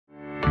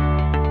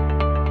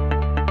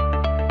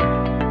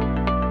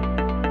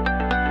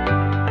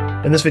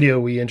In this video,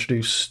 we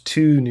introduce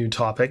two new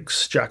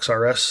topics,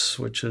 JAX-RS,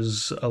 which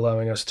is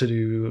allowing us to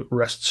do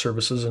REST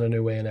services in a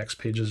new way in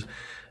XPages,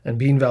 and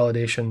bean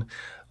validation.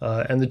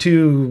 And the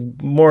two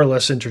more or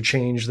less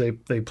interchange. They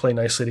play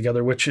nicely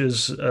together, which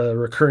is a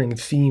recurring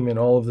theme in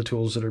all of the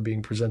tools that are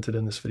being presented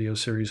in this video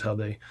series, how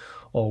they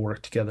all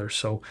work together.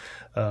 So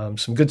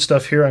some good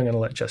stuff here. I'm going to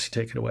let Jesse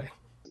take it away.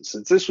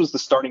 Since this was the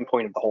starting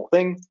point of the whole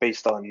thing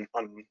based on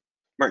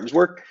Martin's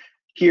work,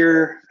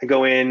 here I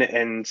go in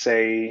and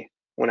say,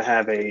 I want to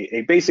have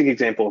a basic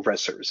example of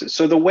REST services.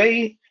 So the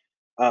way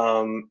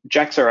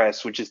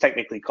JAX-RS, which is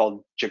technically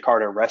called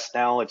Jakarta REST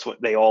now, it's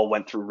what they all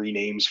went through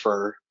renames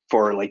for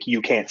like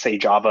you can't say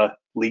Java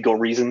legal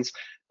reasons,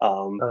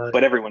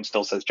 but everyone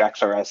still says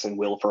JAX-RS and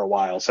will for a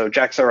while. So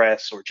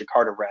JAX-RS or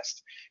Jakarta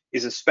REST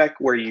is a spec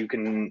where you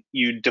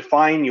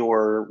define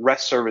your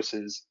REST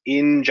services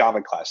in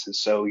Java classes.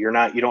 So you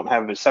don't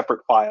have a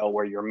separate file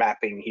where you're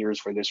mapping,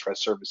 here's where this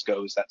REST service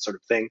goes, that sort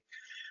of thing.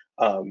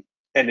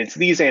 And it's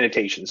these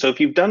annotations. So if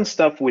you've done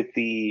stuff with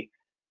the,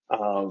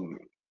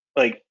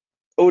 like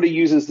ODA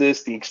uses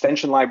this, the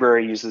extension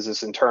library uses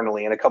this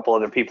internally, and a couple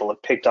other people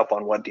have picked up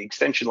on what the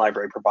extension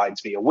library provides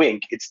via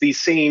Wink. It's these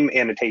same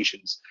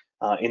annotations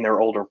in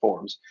their older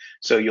forms.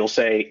 So you'll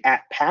say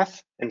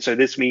 @path, and so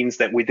this means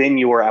that within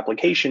your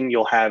application,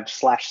 you'll have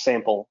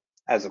 /sample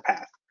as a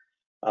path.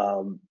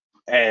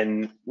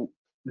 And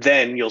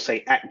then you'll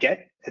say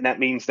 @get, and that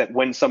means that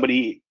when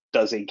somebody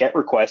does a GET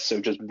request,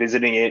 so just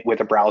visiting it with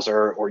a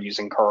browser or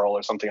using curl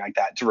or something like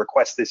that to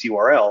request this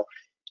URL,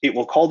 it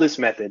will call this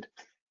method,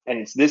 and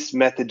it's this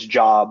method's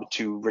job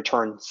to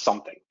return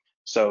something.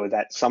 So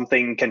that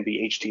something can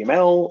be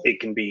HTML,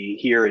 it can be,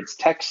 here it's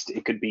text,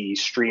 it could be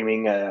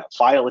streaming a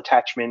file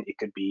attachment, it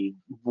could be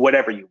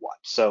whatever you want.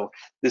 So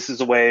this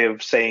is a way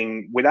of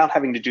saying, without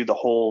having to do the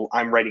whole,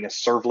 I'm writing a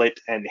servlet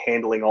and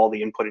handling all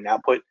the input and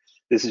output,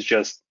 this is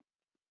just,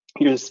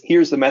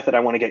 here's the method I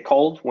want to get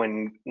called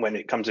when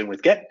it comes in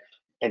with get,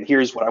 and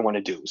here's what I want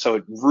to do. So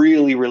it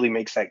really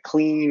makes that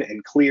clean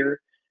and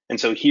clear. And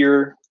so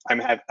here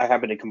I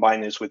happen to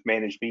combine this with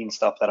managed bean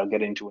stuff that I'll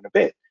get into in a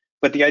bit.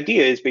 But the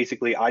idea is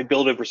basically I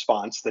build a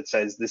response that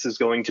says this is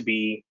going to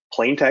be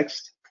plain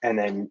text, and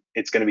then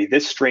it's going to be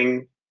this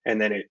string, and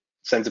then it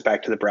sends it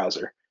back to the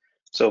browser.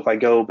 So if I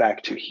go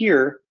back to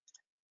here,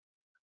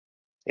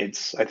 I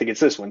think it's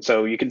this one.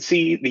 So you can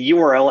see the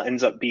URL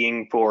ends up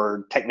being,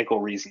 for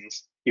technical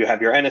reasons, you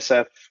have your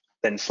NSF,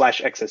 then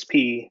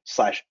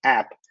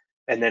 /XSP/app,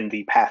 and then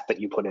the path that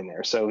you put in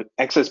there. So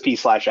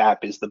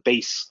XSP/app is the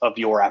base of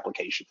your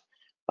application.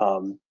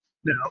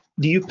 Now,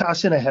 do you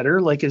pass in a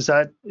header? Like, is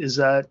that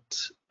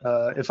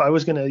if I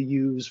was going to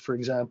use, for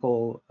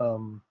example,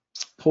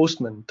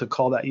 Postman to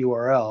call that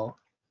URL,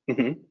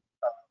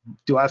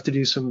 do I have to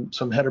do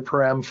some header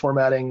param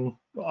formatting,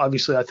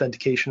 obviously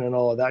authentication and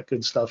all of that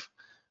good stuff?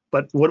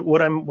 But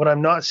what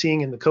I'm not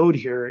seeing in the code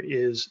here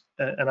is,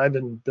 and I've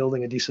been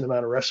building a decent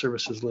amount of REST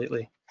services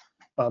lately,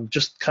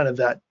 just kind of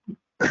that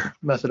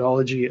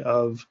methodology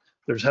of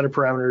there's header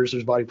parameters,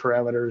 there's body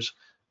parameters,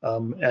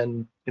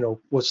 and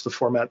what's the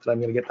format that I'm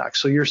going to get back.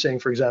 So you're saying,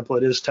 for example,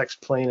 it is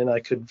text plain, and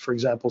I could, for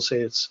example,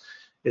 say it's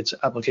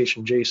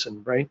application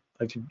JSON, right?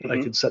 I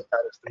could set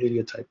that as the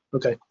media type.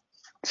 Okay.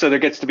 So there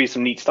gets to be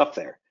some neat stuff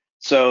there.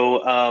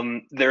 So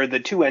there are the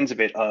two ends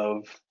of it,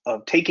 of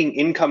taking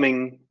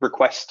incoming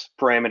request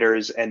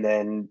parameters and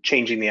then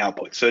changing the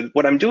output. So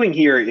what I'm doing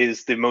here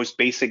is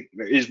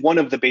one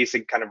of the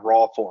basic kind of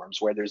raw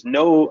forms where there's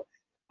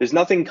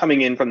nothing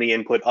coming in from the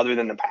input other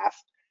than the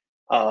path.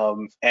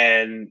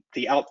 And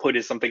the output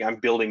is something I'm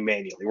building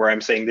manually, where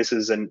I'm saying this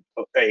is a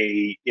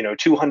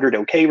 200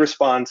 OK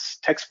response,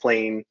 text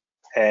plain,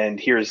 and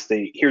here's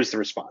the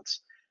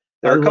response.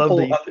 There are a couple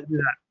that you do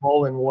that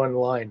all in one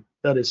line.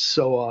 That is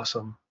so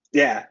awesome.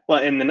 Yeah, well,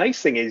 and the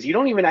nice thing is you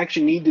don't even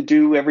actually need to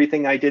do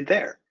everything I did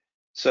there.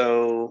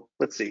 So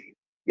let's see.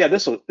 Yeah,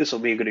 this will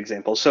be a good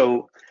example.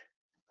 So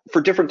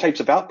for different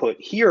types of output,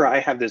 here I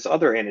have this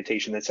other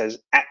annotation that says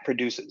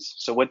 @produces.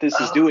 So what this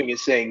is doing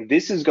is saying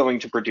this is going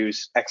to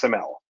produce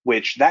XML,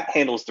 which that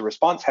handles the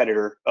response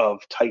header of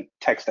type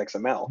text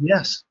XML.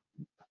 Yes.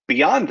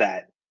 Beyond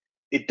that,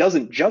 it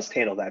doesn't just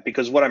handle that,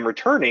 because what I'm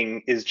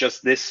returning is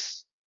just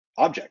this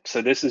object.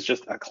 So this is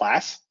just a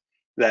class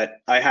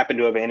that I happen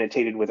to have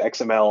annotated with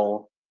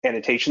XML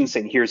annotations,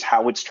 saying here's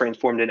how it's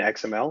transformed into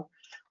XML.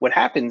 What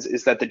happens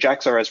is that the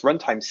JAX-RS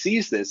runtime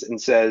sees this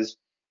and says,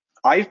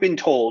 I've been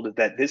told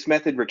that this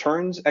method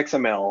returns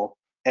XML,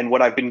 and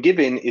what I've been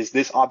given is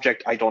this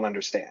object I don't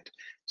understand.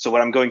 So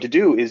what I'm going to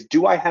do is,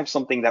 do I have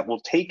something that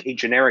will take a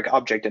generic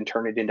object and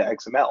turn it into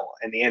XML?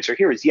 And the answer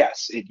here is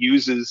yes. It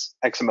uses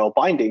XML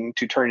binding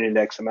to turn it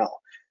into XML.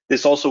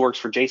 This also works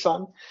for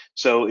JSON.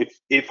 So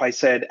if I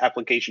said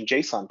application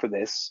JSON for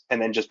this and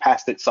then just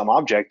passed it some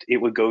object, it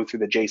would go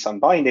through the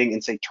JSON binding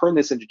and say, turn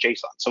this into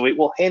JSON. So it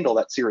will handle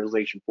that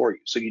serialization for you.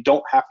 So you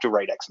don't have to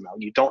write XML.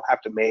 You don't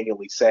have to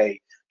manually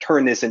say,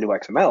 turn this into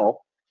XML.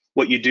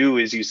 What you do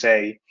is you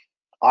say,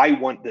 I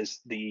want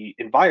the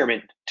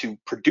environment to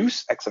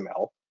produce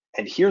XML,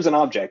 and here's an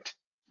object,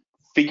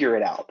 figure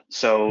it out.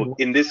 So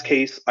in this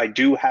case, I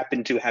do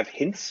happen to have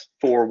hints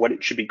for what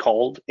it should be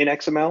called in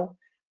XML.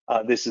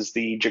 This is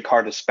the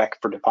Jakarta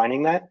spec for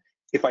defining that.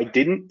 If I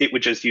didn't, it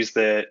would just use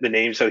the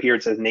name. So here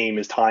it says name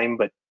is time,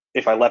 but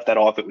if I left that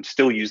off, it would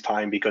still use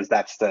time because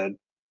that's the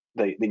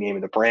name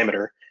of the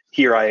parameter.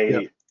 Here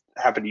I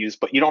happen to use,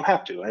 but you don't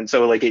have to. And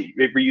so like it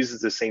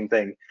reuses the same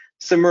thing.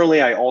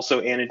 Similarly, I also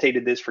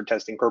annotated this for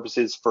testing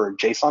purposes for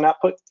JSON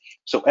output.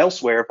 So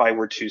elsewhere, if I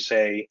were to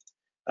say,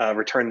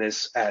 return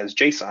this as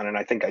JSON, and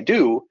I think I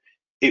do,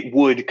 it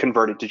would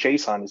convert it to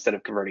JSON instead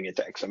of converting it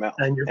to XML.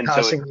 And you're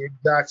passing the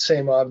exact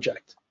same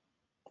object.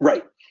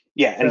 Right.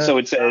 Yeah. And so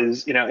it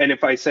says, and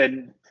if I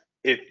said,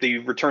 if the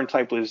return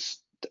type was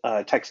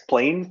text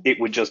plain, it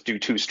would just do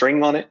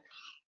toString on it.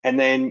 And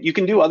then you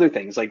can do other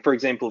things. Like, for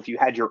example, if you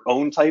had your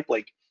own type,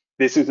 like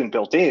this isn't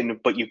built in,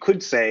 but you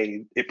could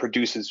say it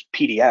produces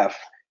PDF.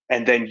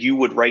 And then you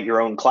would write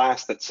your own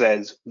class that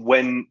says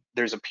when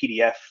there's a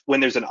PDF, when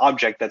there's an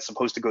object that's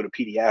supposed to go to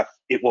PDF,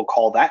 it will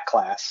call that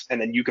class.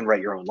 And then you can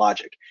write your own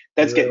logic.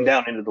 That's getting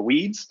down into the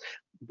weeds,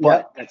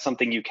 but that's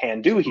something you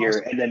can do here.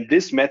 Awesome. And then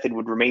this method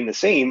would remain the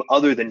same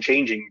other than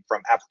changing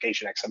from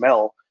application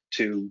XML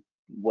to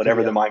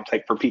whatever the MIME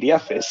type for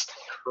PDF is.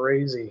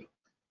 Crazy.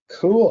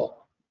 Cool.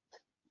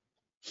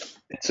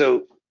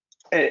 So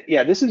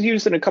yeah, this is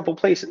used in a couple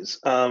places,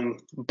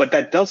 but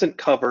that doesn't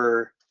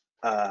cover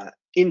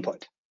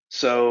input.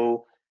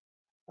 So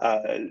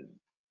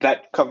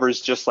that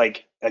covers just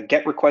like a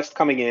GET request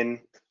coming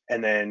in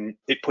and then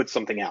it puts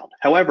something out.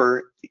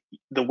 However,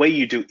 the way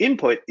you do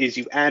input is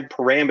you add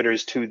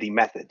parameters to the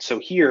method. So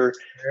here,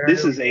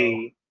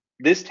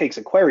 this takes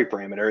a query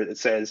parameter that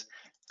says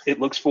it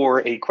looks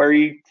for a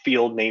query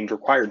field named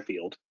required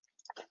field.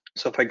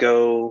 So if I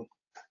go,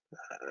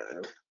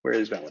 where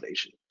is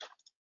validation?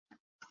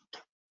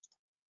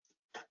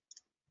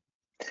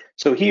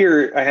 So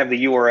here I have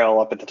the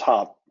URL up at the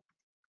top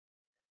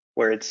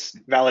where it's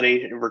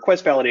validation,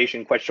 request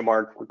validation, question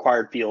mark,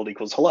 required field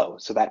equals hello.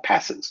 So that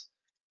passes.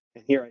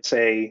 And here I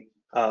say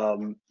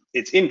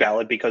it's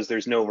invalid because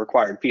there's no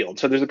required field.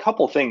 So there's a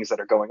couple things that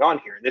are going on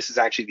here. And this is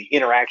actually the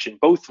interaction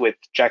both with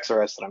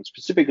JAX-RS that I'm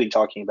specifically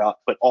talking about,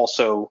 but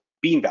also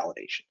bean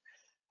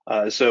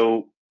validation.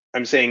 So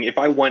I'm saying if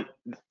I want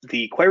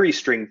the query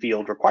string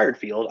field required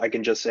field, I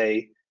can just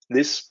say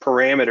this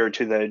parameter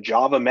to the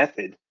Java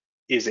method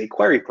is a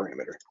query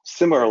parameter.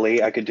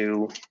 Similarly, I could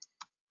do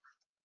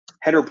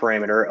header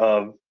parameter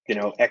of,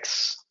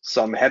 X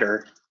sum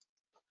header.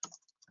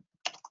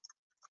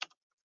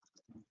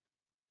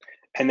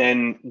 And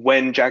then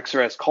when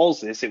JAX-RS calls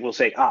this, it will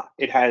say,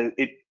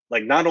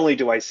 like not only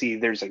do I see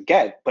there's a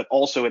get, but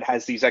also it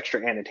has these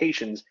extra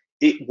annotations.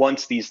 It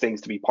wants these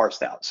things to be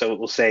parsed out. So it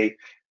will say,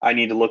 I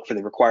need to look for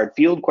the required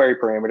field query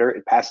parameter.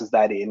 It passes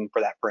that in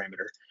for that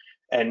parameter.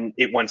 And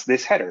it wants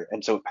this header.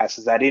 And so it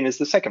passes that in as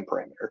the second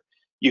parameter.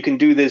 You can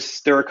do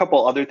this. There are a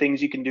couple other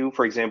things you can do.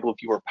 For example,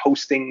 if you were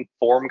posting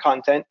form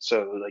content,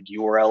 so like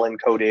URL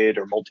encoded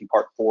or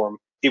multi-part form,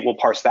 it will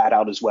parse that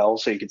out as well.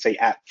 So you could say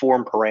at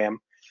form param.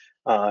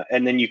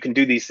 And then you can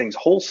do these things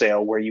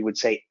wholesale where you would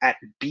say at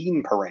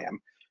bean param,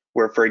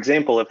 where, for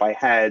example, if I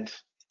had,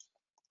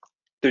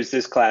 there's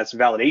this class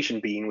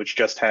validation bean, which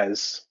just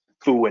has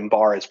foo and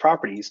bar as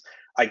properties.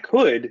 I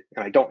could,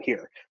 and I don't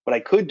here, but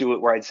I could do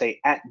it where I'd say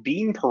at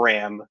bean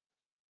param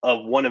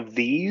of one of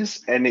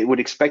these, and it would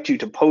expect you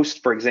to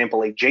post, for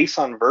example, a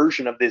JSON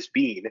version of this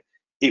bean.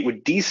 It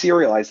would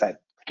deserialize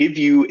that, give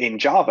you in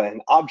Java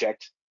an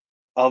object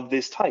of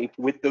this type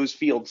with those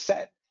fields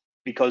set,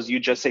 because you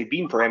just say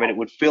bean param and it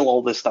would fill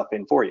all this stuff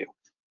in for you.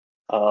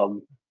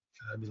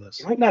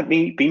 Fabulous. It might not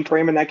be bean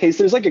param in that case.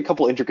 There's like a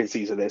couple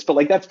intricacies of this, but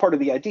like that's part of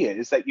the idea,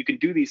 is that you can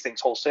do these things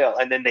wholesale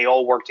and then they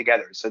all work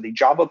together. So the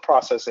Java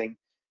processing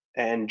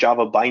and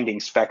Java binding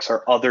specs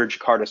are other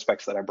Jakarta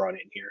specs that I brought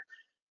in here.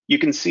 You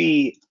can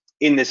see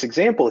in this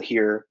example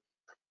here,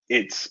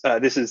 it's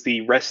this is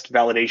the REST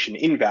validation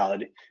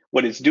invalid.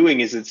 What it's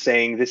doing is it's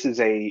saying this is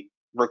a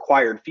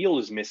required field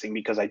is missing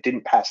because I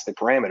didn't pass the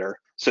parameter.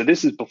 So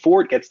this is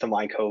before it gets to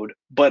my code,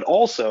 but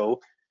also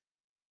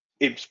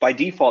it's by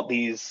default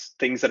these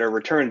things that are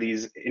returned,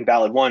 these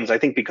invalid ones, I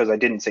think because I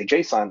didn't say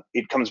JSON,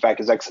 it comes back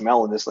as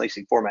XML in this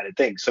nicely formatted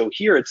thing. So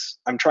here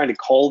I'm trying to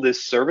call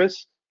this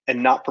service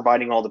and not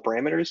providing all the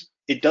parameters.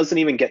 It doesn't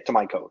even get to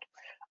my code.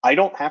 I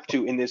don't have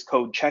to, in this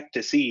code, check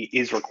to see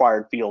is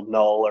required field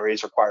null or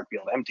is required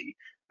field empty.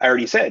 I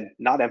already said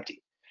not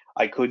empty.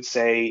 I could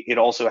say it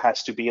also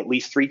has to be at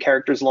least 3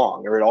 characters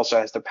long, or it also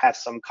has to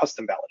pass some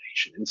custom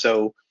validation. And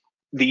so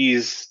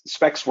these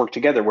specs work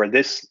together where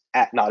this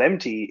at not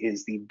empty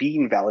is the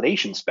bean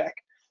validation spec.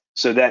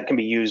 So that can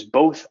be used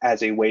both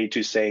as a way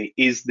to say,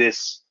 is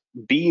this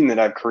bean that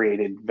I've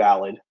created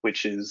valid,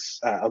 which is,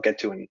 I'll get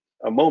to in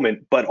a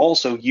moment, but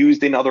also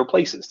used in other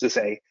places to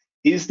say,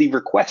 is the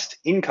request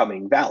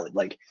incoming valid?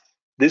 Like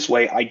this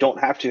way, I don't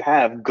have to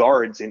have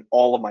guards in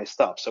all of my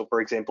stuff. So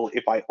for example,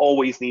 if I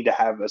always need to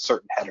have a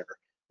certain header,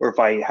 or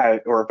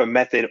if a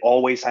method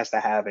always has to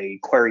have a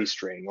query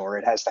string, or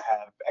it has to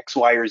have X,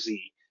 Y, or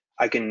Z,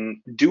 I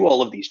can do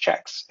all of these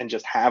checks and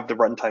just have the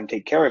runtime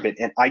take care of it.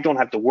 And I don't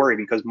have to worry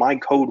because my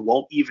code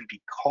won't even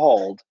be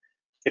called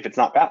if it's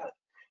not valid.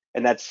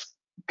 And that's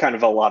kind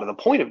of a lot of the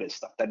point of this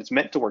stuff, that it's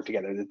meant to work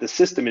together, that the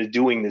system is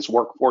doing this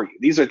work for you.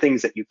 These are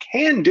things that you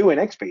can do in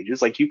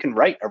XPages, like you can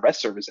write a REST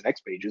service in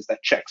XPages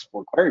that checks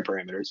for query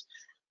parameters,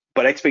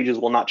 but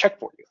XPages will not check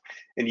for you.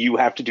 And you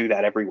have to do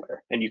that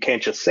everywhere. And you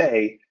can't just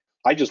say,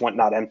 I just want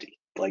not empty.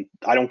 Like,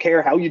 I don't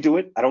care how you do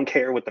it. I don't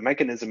care what the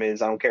mechanism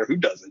is. I don't care who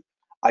does it.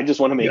 I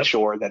just want to make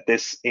sure that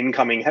this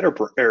incoming header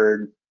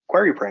or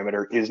query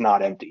parameter is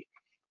not empty.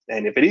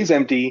 And if it is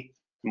empty,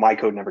 my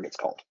code never gets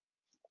called.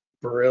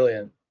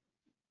 Brilliant.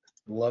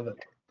 Love it.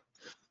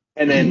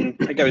 And then,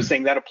 like I was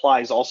saying, that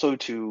applies also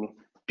to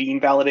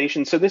bean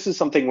validation. So this is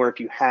something where if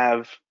you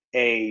have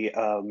a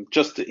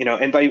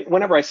and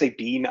whenever I say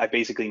bean, I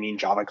basically mean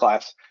Java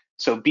class.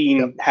 So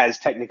bean has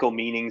technical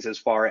meanings as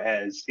far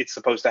as it's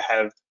supposed to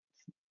have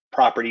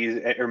properties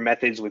or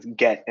methods with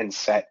get and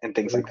set and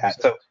things like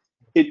that. So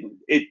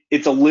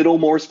it's a little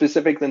more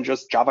specific than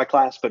just Java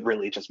class, but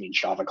really it just means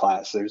Java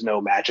class. There's no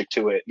magic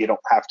to it. You don't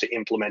have to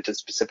implement a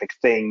specific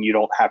thing. You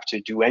don't have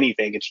to do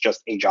anything. It's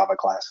just a Java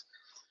class.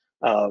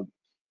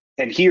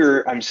 And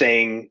here I'm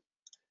saying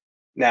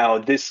now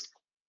this,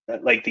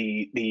 like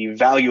the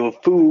value of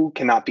foo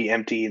cannot be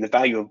empty. The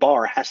value of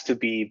bar has to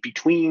be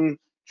between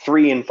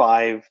 3 and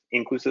 5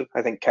 inclusive,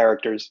 I think,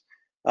 characters.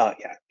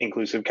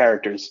 Inclusive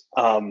characters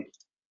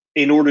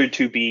in order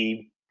to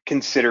be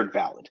considered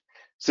valid.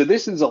 So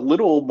this is a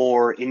little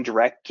more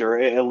indirect, or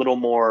a little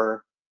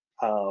more,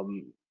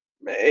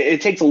 it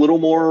takes a little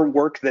more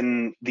work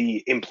than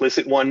the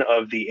implicit one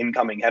of the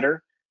incoming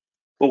header.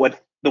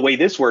 But the way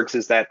this works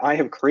is that I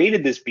have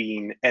created this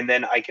bean, and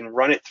then I can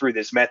run it through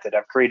this method.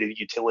 I've created a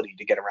utility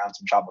to get around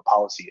some Java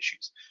policy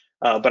issues.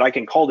 But I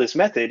can call this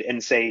method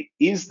and say,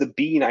 is the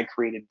bean I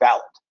created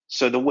valid?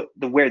 So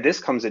where this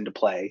comes into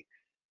play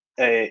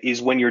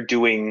is when you're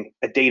doing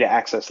a data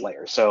access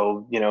layer.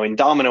 So, in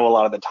Domino, a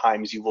lot of the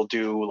times you will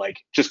do like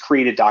just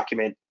create a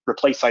document,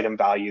 replace item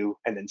value,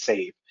 and then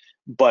save.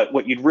 But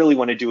what you'd really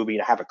want to do would be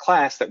to have a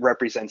class that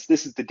represents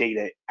this is the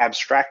data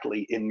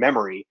abstractly in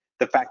memory.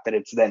 The fact that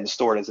it's then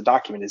stored as a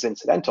document is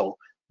incidental,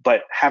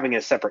 but having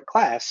a separate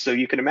class, so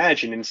you can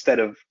imagine instead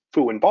of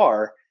foo and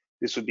bar,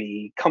 this would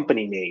be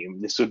company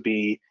name, this would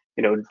be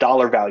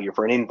dollar value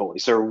for an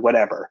invoice or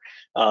whatever.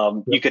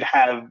 You could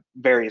have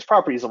various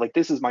properties of like,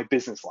 this is my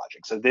business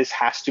logic. So this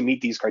has to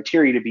meet these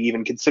criteria to be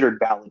even considered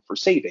valid for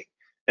saving.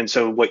 And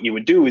so what you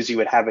would do is you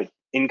would have it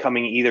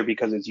incoming either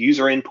because it's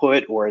user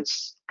input or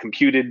it's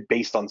computed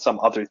based on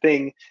some other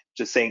thing,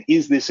 just saying,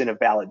 is this in a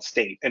valid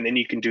state? And then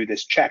you can do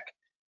this check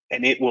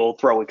and it will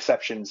throw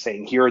exceptions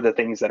saying, here are the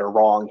things that are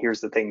wrong.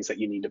 Here's the things that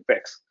you need to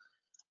fix.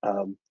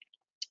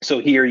 So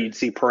here you'd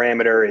see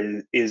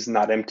parameter is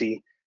not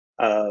empty.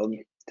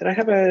 Did I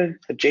have a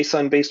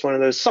JSON-based one of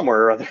those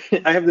somewhere or other?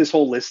 I have this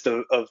whole list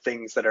of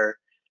things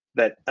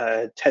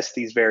that test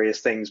these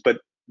various things, but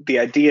the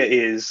idea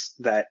is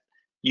that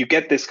you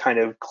get this kind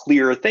of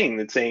clear thing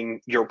that's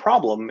saying your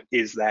problem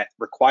is that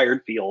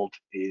required field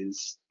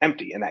is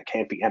empty, and that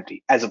can't be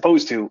empty, as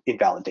opposed to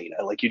invalid data.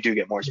 Like, you do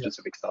get more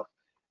specific stuff.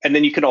 And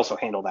then you could also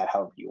handle that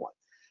however you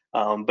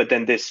want. But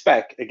then this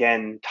spec,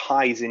 again,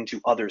 ties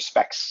into other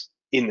specs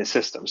in the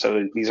system.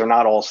 So these are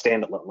not all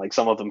standalone. Like,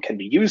 some of them can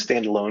be used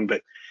standalone,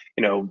 but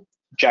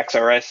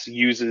JAX-RS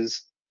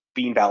uses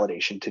bean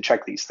validation to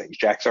check these things.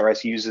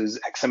 JAX-RS uses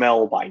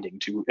XML binding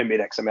to emit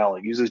XML.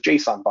 It uses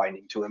JSON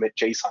binding to emit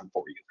JSON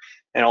for you,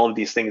 and all of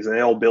these things, and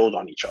they all build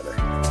on each other.